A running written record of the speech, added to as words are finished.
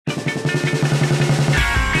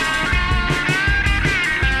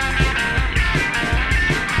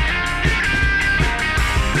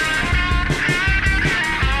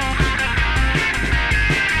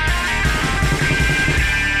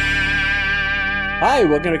Hi,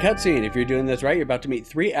 welcome to Cutscene. If you're doing this right, you're about to meet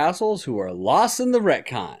three assholes who are lost in the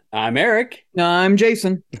retcon. I'm Eric. I'm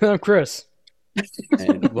Jason. I'm Chris.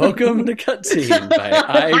 And welcome to Cutscene by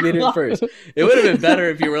I Made It First. It would have been better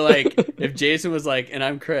if you were like, if Jason was like, and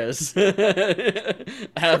I'm Chris.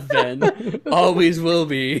 Have been. Always will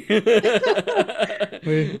be.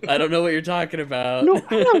 I don't know what you're talking about. No,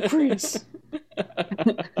 I'm Chris.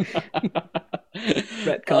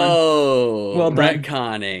 Retcon. Oh, Well done.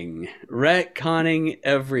 retconning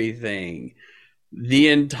everything.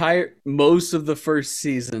 Most of the first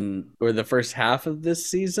season, or the first half of this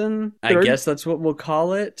season, I guess that's what we'll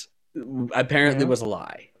call it, apparently was a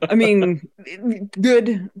lie. I mean,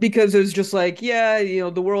 good, because it's just like,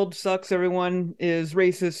 the world sucks, everyone is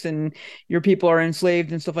racist, and your people are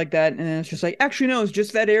enslaved and stuff like that. And it's just like, actually, no, it's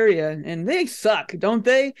just that area, and they suck, don't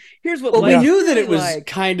they? Here's what. Well, we knew that it was like.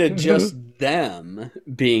 kind of just them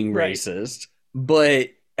being racist, but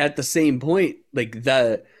at the same point, like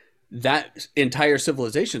that entire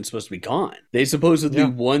civilization is supposed to be gone. They supposedly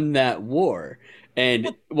won that war. And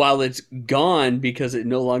while it's gone because it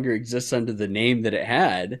no longer exists under the name that it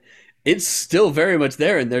had, it's still very much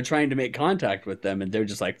there, and they're trying to make contact with them, and they're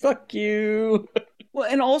just like, fuck you.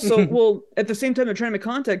 Well, and also, at the same time, they're trying to make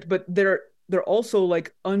contact, but they're also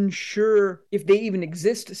like unsure if they even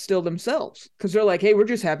exist still themselves. Because they're like, hey, we're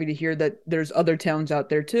just happy to hear that there's other towns out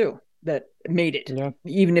there too that made it,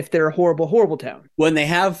 even if they're a horrible, horrible town. When they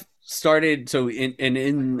have started, so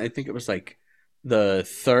in I think it was like the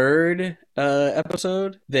third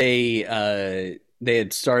episode, they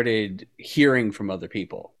had started hearing from other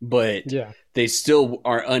people, but they still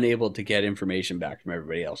are unable to get information back from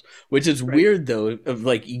everybody else, which is weird though, of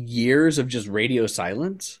like years of just radio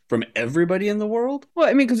silence from everybody in the world. Well,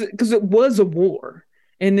 I mean, because it was a war,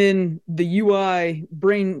 and then the UI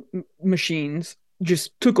brain machines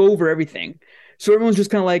just took over everything. So everyone's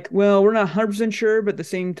just kind of like, well, we're not 100% sure, but at the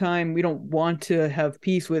same time, we don't want to have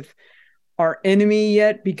peace with our enemy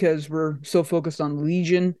yet because we're so focused on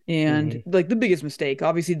Legion. And like the biggest mistake,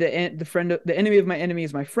 obviously, the enemy of my enemy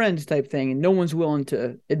is my friend type thing, and no one's willing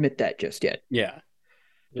to admit that just yet. Yeah,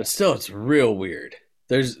 but still, it's real weird.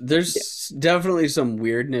 There's definitely some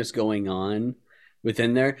weirdness going on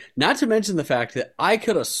within there. Not to mention the fact that I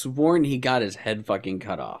could have sworn he got his head fucking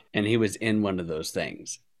cut off, and he was in one of those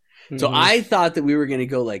things. So I thought that we were going to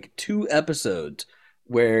go like 2 episodes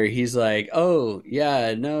where he's like, this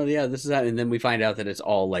is that. And then we find out that it's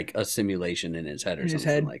all like a simulation in his head or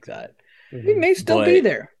something like that. He may still be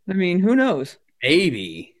there. I mean, who knows?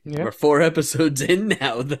 Maybe. We're 4 episodes in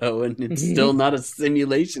now, though, and it's still not a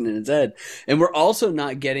simulation in his head. And we're also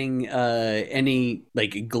not getting any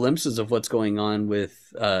like glimpses of what's going on with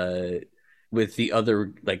the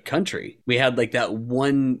other like country. We had like that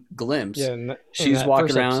one glimpse. She's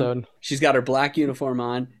walking around. Episode. She's got her black uniform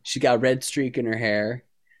on. She got a red streak in her hair,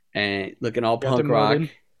 and looking all punk rock.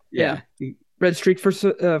 Yeah, red streak for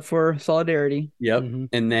solidarity. Yep.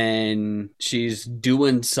 And then she's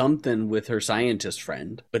doing something with her scientist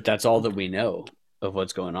friend, but that's all that we know of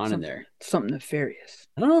what's going on in there. Something nefarious.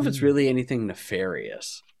 I don't know if it's really anything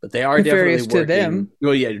nefarious. But they are nefarious definitely working. To them.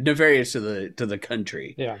 Well, yeah, nefarious to the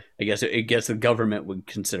country. Yeah, I guess the government would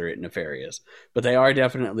consider it nefarious. But they are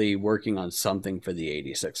definitely working on something for the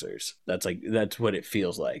 86ers. That's what it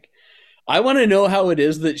feels like. I want to know how it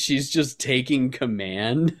is that she's just taking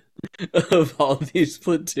command of all these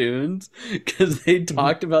platoons, because they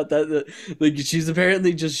talked about that. Like she's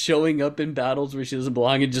apparently just showing up in battles where she doesn't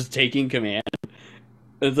belong and just taking command.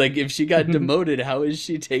 It's like, if she got demoted, how is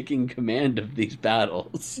she taking command of these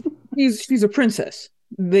battles? She's a princess.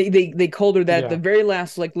 They called her that at the very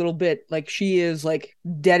last like little bit. Like she is like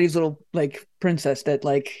daddy's little like princess, that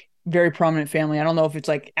like very prominent family. I don't know if it's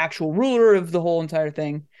like actual ruler of the whole entire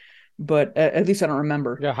thing, but at least I don't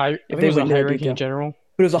remember. Yeah, I think it was a high-ranking general.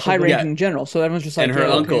 But it was a high-ranking general, so everyone's just like, and her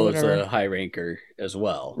uncle is a high ranker as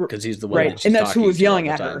well, because he's the one. Right, and that's who was yelling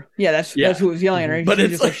at her. Yeah, that's who was yelling at her. But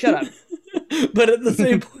it's just like, shut up. But at the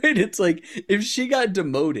same point, it's like, if she got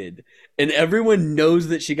demoted and everyone knows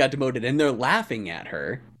that she got demoted and they're laughing at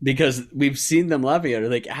her because we've seen them laughing at her,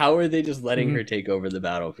 like, how are they just letting her take over the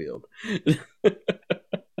battlefield?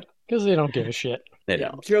 Because they don't give a shit. They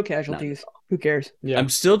don't. 0 casualties. Who cares? Yeah. I'm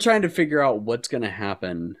still trying to figure out what's going to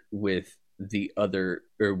happen with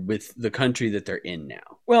with the country that they're in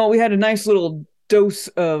now. Well, we had a nice little dose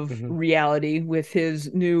of reality with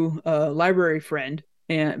his new library friend.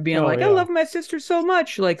 And being I love my sister so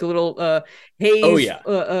much, like a little Hayes,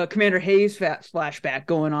 Commander Hayes flashback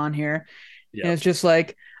going on here. Yeah. And it's just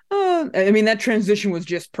like, I mean, that transition was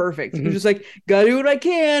just perfect. It was just like, gotta do what I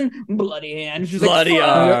can, bloody hand. Just bloody like,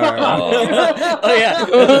 arm. Oh yeah,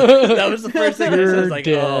 that was the first thing I was like,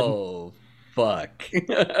 dead. oh fuck.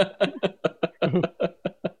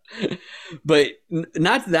 But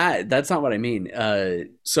not that. That's not what I mean.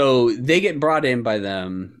 So they get brought in by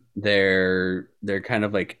them. They're kind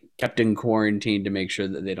of like kept in quarantine to make sure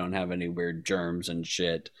that they don't have any weird germs and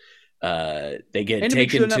shit. They get and to taken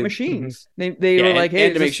make sure they're not to machines. They were like, hey,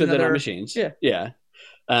 and to make sure they're not machines. Yeah.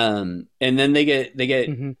 And then they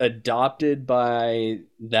get adopted by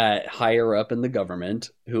that higher up in the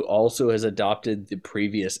government, who also has adopted the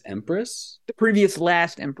previous empress, the previous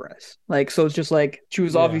last empress. Like, so it's just like she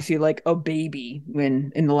was obviously like a baby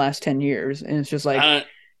when in the last 10 years, and it's just like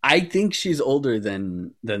I think she's older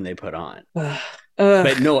than they put on.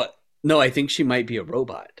 But no, I think she might be a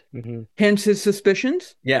robot. Mm-hmm. Hence his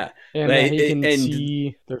suspicions. Yeah, and he can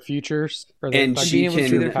see their futures, or and like, she can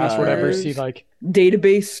see their past, whatever. See like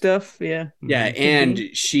database stuff. Yeah, and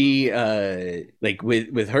she like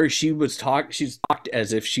with her, she's talked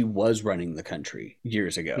as if she was running the country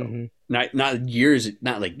years ago. Mm-hmm.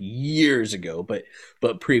 Not like years ago,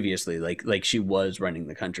 but previously, like she was running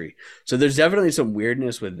the country. So there's definitely some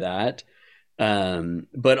weirdness with that.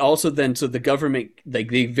 But also then, so the government,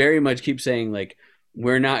 like, they very much keep saying, like,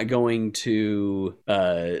 we're not going to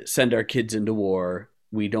send our kids into war.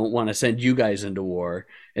 We don't want to send you guys into war.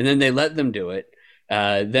 And then they let them do it.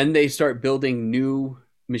 Then they start building new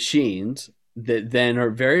machines that then are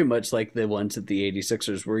very much like the ones that the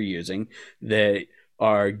 86ers were using, that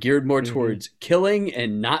are geared more towards killing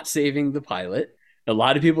and not saving the pilot. A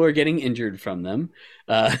lot of people are getting injured from them.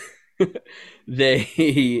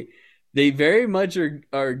 They very much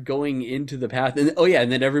are going into the path. And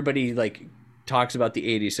and then everybody like talks about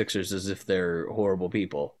the 86ers as if they're horrible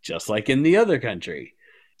people, just like in the other country.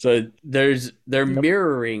 So they're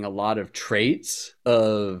mirroring a lot of traits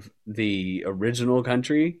of the original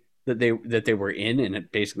country that they were in and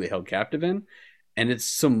it basically held captive in, and it's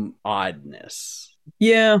some oddness.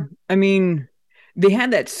 Yeah, I mean, they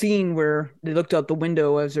had that scene where they looked out the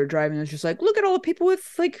window as they're driving. It's just like, look at all the people with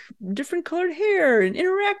like different colored hair and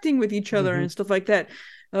interacting with each other and stuff like that.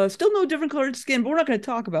 Still no different colored skin, but we're not going to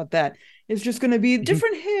talk about that. It's just going to be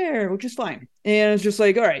different hair, which is fine. And it's just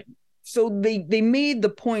like, all right. So they made the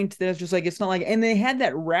point that it's just like, it's not like, and they had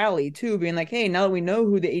that rally too, being like, hey, now that we know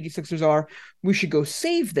who the 86ers are, we should go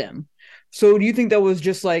save them. So do you think that was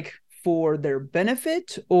just like for their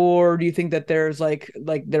benefit, or do you think that there's like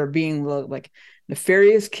they're being like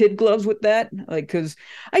nefarious kid gloves with that? Like, because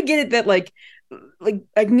I get it that like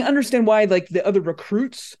I can understand why like the other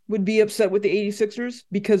recruits would be upset with the 86ers,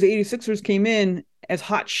 because the 86ers came in as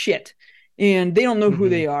hot shit and they don't know who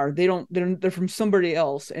they are. They're from somebody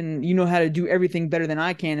else, and you know how to do everything better than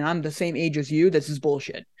I can, and I'm the same age as you. This is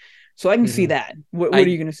bullshit. So I can see that. What are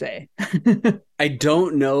you going to say? I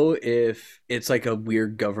don't know if it's like a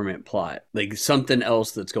weird government plot, like something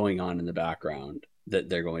else that's going on in the background that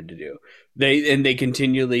they're going to do. They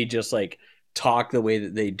continually just like talk the way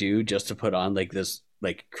that they do just to put on like this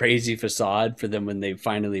like crazy facade for them when they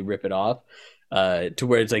finally rip it off, to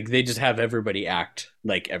where it's like they just have everybody act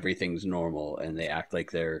like everything's normal and they act like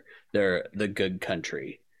they're the good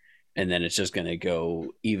country. And then it's just going to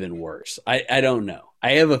go even worse. I don't know.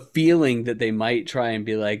 I have a feeling that they might try and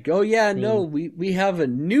be like, oh, yeah, no, we have a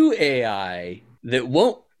new AI that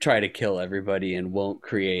won't try to kill everybody and won't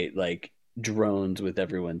create like drones with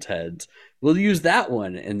everyone's heads. We'll use that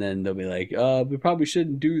one. And then they'll be like, we probably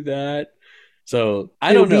shouldn't do that. So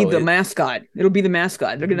I don't know. It'll be the mascot. It'll be the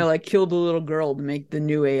mascot. They're going to like kill the little girl to make the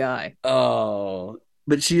new AI. Oh,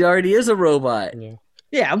 but she already is a robot. Yeah.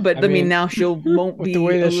 Yeah, but I mean now won't be the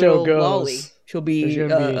way the show goes. lolly. She'll be,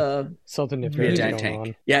 something nefarious going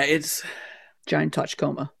on. Yeah, it's giant touch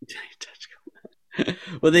coma.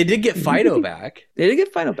 Well, they did get Fido back. They did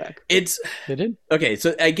get Fido back. They did. Okay,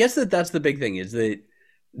 so I guess that's the big thing, is that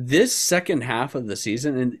this second half of the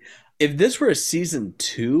season, and if this were a season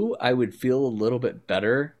 2, I would feel a little bit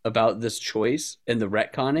better about this choice and the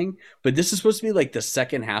retconning. But this is supposed to be like the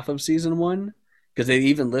second half of season 1. Because they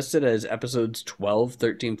even listed as episodes 12,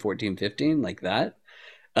 13, 14, 15, like that.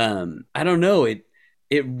 I don't know. It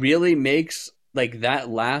really makes like that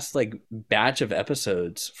last like batch of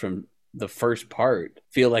episodes from the first part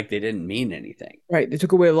feel like they didn't mean anything. Right. They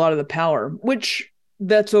took away a lot of the power, which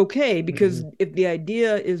that's okay, because if the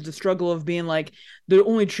idea is the struggle of being like the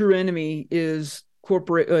only true enemy is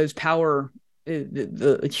power,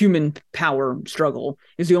 the human power struggle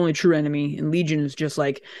is the only true enemy, and Legion is just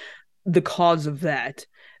like the cause of that,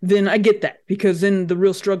 then I get that, because then the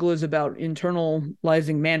real struggle is about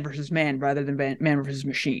internalizing man versus man rather than man versus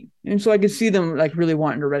machine. And so I could see them like really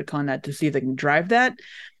wanting to retcon that to see if they can drive that.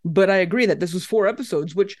 But I agree that this was 4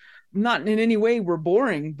 episodes, which not in any way were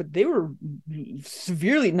boring, but they were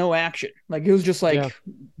severely no action. Like it was just like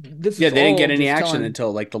this. Yeah, is they didn't all get any just action telling-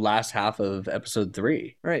 until like the last half of episode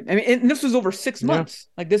 3. Right. I mean, and this was over 6 months.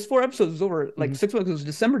 Like this 4 episodes was over like 6 months. It was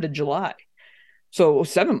December to July. So it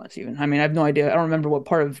was 7 months even. I mean, I have no idea. I don't remember what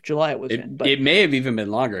part of July it was in. But it may have even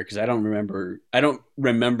been longer because I don't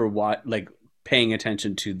remember what like paying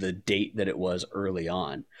attention to the date that it was early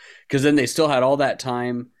on. Because then they still had all that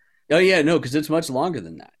time. Oh yeah, no, because it's much longer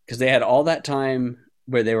than that. Because they had all that time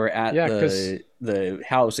where they were at the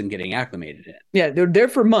house and getting acclimated in. Yeah, they were there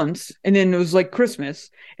for months, and then it was like Christmas,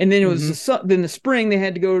 and then it was then the spring they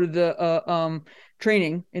had to go to the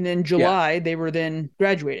training, and then July they were then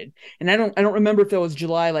graduated. And I don't remember if that was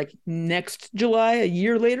July like next July, a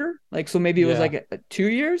year later, like so maybe it was like 2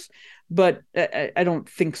 years, but I don't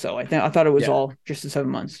think so. I thought it was all just the 7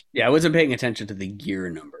 months. Yeah, I wasn't paying attention to the year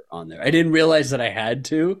number on there. I didn't realize that I had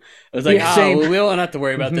to. I was like, well, we don't have to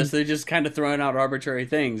worry about this. They're just kind of throwing out arbitrary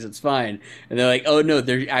things. It's fine. And they're like, oh no,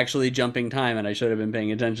 they're actually jumping time, and I should have been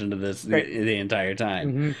paying attention to this the entire time.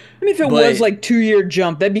 I mean, if it was like 2 year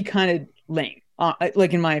jump, that'd be kind of lame.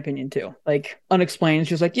 Like in my opinion too, like unexplained. It's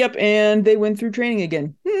just like, yep, and they went through training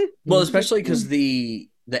again. Well, especially because the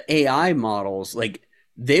AI models, like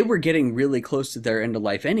they were getting really close to their end of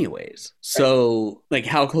life anyways. So like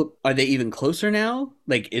how are they even closer now?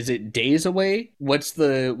 Like is it days away? What's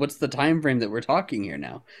the time frame that we're talking here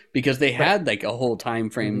now? Because they had like a whole time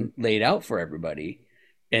frame laid out for everybody.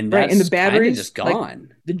 And that's and the batteries just gone. Like,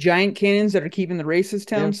 the giant cannons that are keeping the racist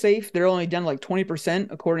town safe, they're only down like 20%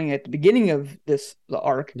 according at the beginning of the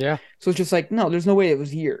arc. Yeah. So it's just like, no, there's no way it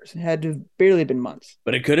was years. It had to have barely been months.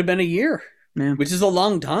 But it could have been a year, which is a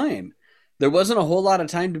long time. There wasn't a whole lot of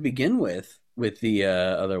time to begin with the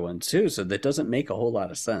other ones too, so that doesn't make a whole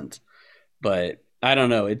lot of sense. But I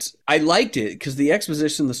don't know. I liked it because the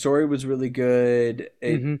exposition, the story was really good.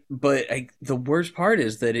 But the worst part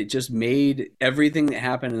is that it just made everything that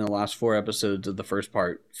happened in the last 4 episodes of the first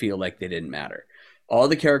part feel like they didn't matter. All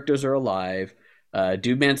the characters are alive.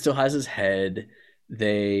 Dude Man still has his head.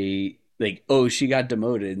 They like, oh, she got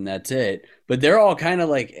demoted and that's it. But they're all kind of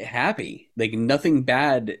like happy. Like nothing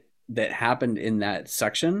bad that happened in that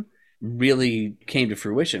section really came to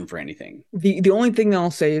fruition for anything. The only thing that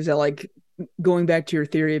I'll say is that like going back to your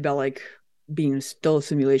theory about like being still a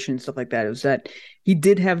simulation and stuff like that, is that he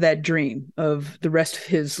did have that dream of the rest of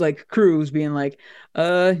his like crews being like,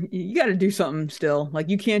 you got to do something still. Like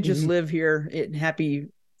you can't just live here and happy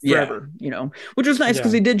forever, you know, which was nice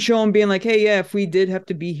because he did show him being like, hey, if we did have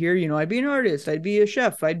to be here, you know, I'd be an artist, I'd be a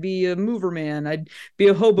chef, I'd be a mover man, I'd be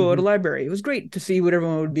a hobo at a library. It was great to see what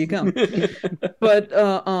everyone would become. but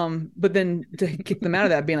then to kick them out of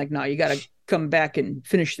that, being like, no, you got to come back and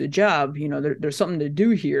finish the job. You know, there's something to do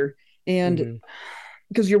here. And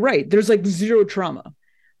because you're right, there's like zero trauma.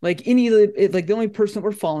 Like like the only person that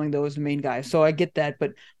we're following though is the main guy. So I get that.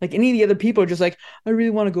 But like any of the other people are just like, I really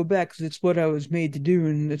want to go back because it's what I was made to do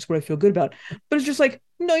and it's what I feel good about. But it's just like,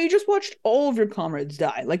 no, you just watched all of your comrades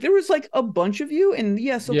die. Like there was like a bunch of you, and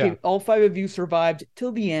yes, okay, all 5 of you survived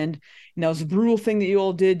till the end. And that was a brutal thing that you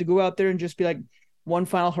all did to go out there and just be like one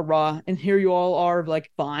final hurrah. And here you all are like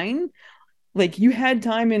fine. Like you had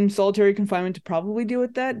time in solitary confinement to probably deal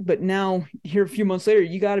with that, but now here a few months later,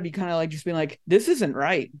 you got to be kind of like just being like, this isn't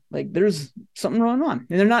right. Like there's something going on,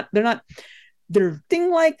 and they're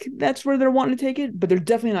thing like that's where they're wanting to take it, but they're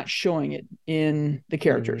definitely not showing it in the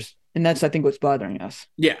characters, and that's I think what's bothering us.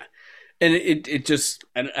 Yeah, and it just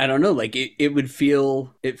I don't know, like it feels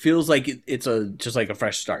like it's just like a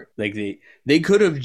fresh start. Like they could have